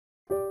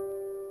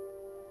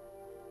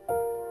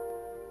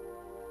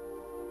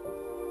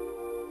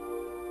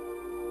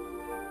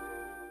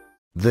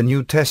The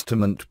New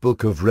Testament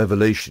book of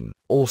Revelation,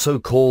 also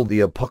called the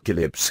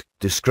Apocalypse,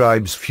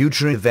 describes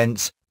future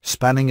events,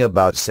 spanning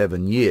about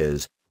 7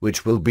 years,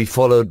 which will be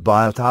followed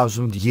by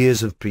 1,000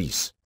 years of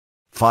peace.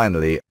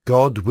 Finally,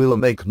 God will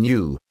make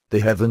new the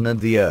heaven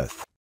and the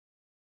earth.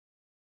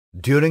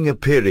 During a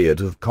period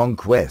of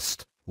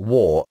conquest,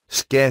 war,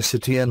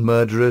 scarcity and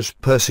murderous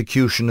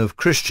persecution of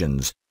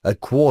Christians, a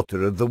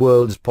quarter of the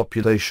world's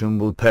population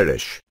will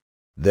perish.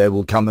 There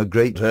will come a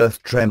great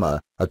earth tremor,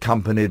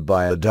 accompanied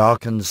by a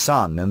darkened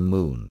sun and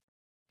moon.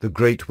 The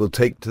great will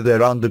take to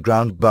their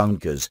underground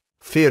bunkers,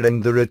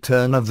 fearing the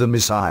return of the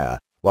Messiah,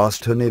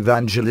 whilst an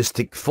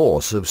evangelistic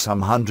force of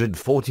some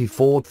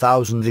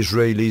 144,000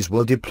 Israelis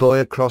will deploy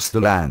across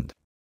the land.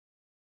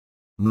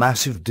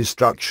 Massive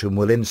destruction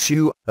will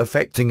ensue,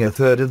 affecting a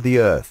third of the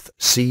earth,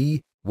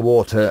 sea,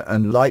 water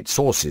and light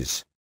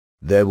sources.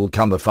 There will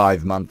come a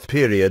 5-month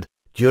period,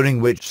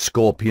 during which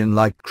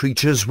scorpion-like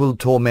creatures will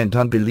torment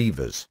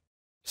unbelievers.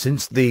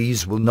 Since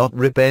these will not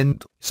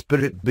repent,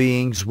 spirit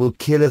beings will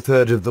kill a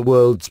third of the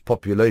world's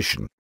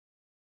population.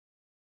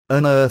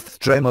 An earth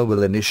tremor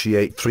will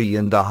initiate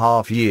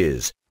 3.5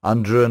 years,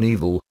 under an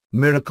evil,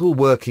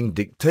 miracle-working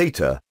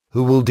dictator,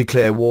 who will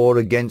declare war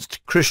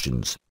against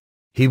Christians.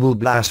 He will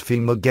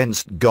blaspheme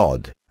against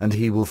God, and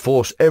he will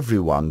force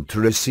everyone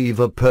to receive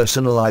a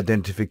personal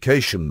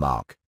identification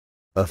mark.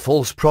 A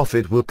false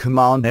prophet will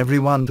command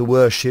everyone to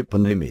worship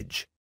an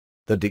image.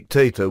 The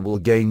dictator will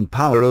gain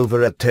power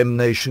over a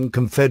 10-nation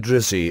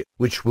confederacy,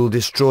 which will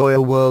destroy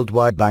a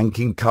worldwide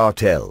banking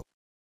cartel.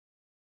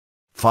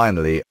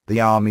 Finally, the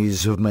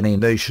armies of many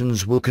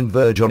nations will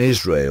converge on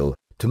Israel,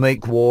 to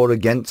make war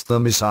against the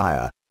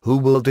Messiah, who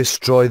will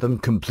destroy them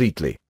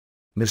completely.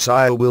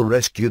 Messiah will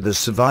rescue the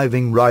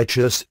surviving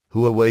righteous,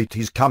 who await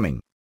his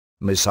coming.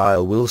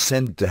 Messiah will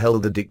send to hell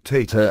the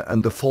dictator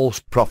and the false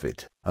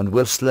prophet, and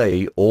will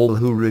slay all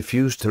who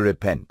refuse to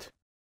repent.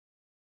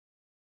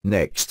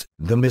 Next,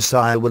 the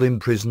Messiah will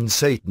imprison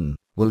Satan,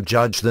 will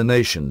judge the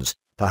nations,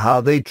 for how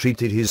they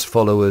treated his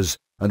followers,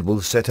 and will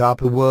set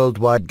up a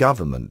worldwide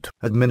government,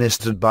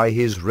 administered by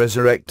his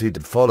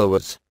resurrected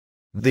followers.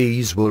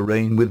 These will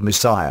reign with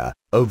Messiah,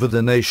 over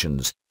the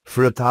nations,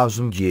 for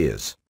 1,000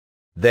 years.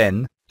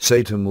 Then,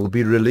 Satan will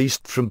be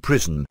released from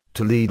prison,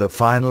 to lead a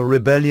final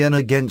rebellion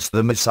against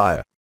the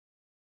Messiah.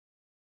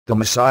 The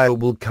Messiah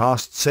will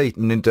cast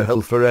Satan into hell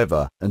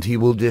forever, and he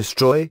will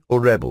destroy all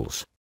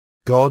rebels.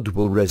 God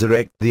will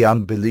resurrect the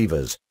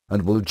unbelievers,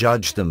 and will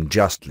judge them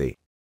justly.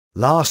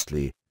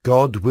 Lastly,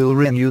 God will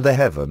renew the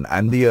heaven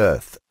and the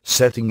earth,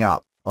 setting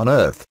up, on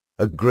earth,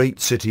 a great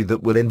city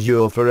that will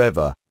endure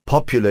forever,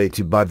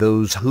 populated by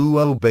those who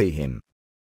obey him.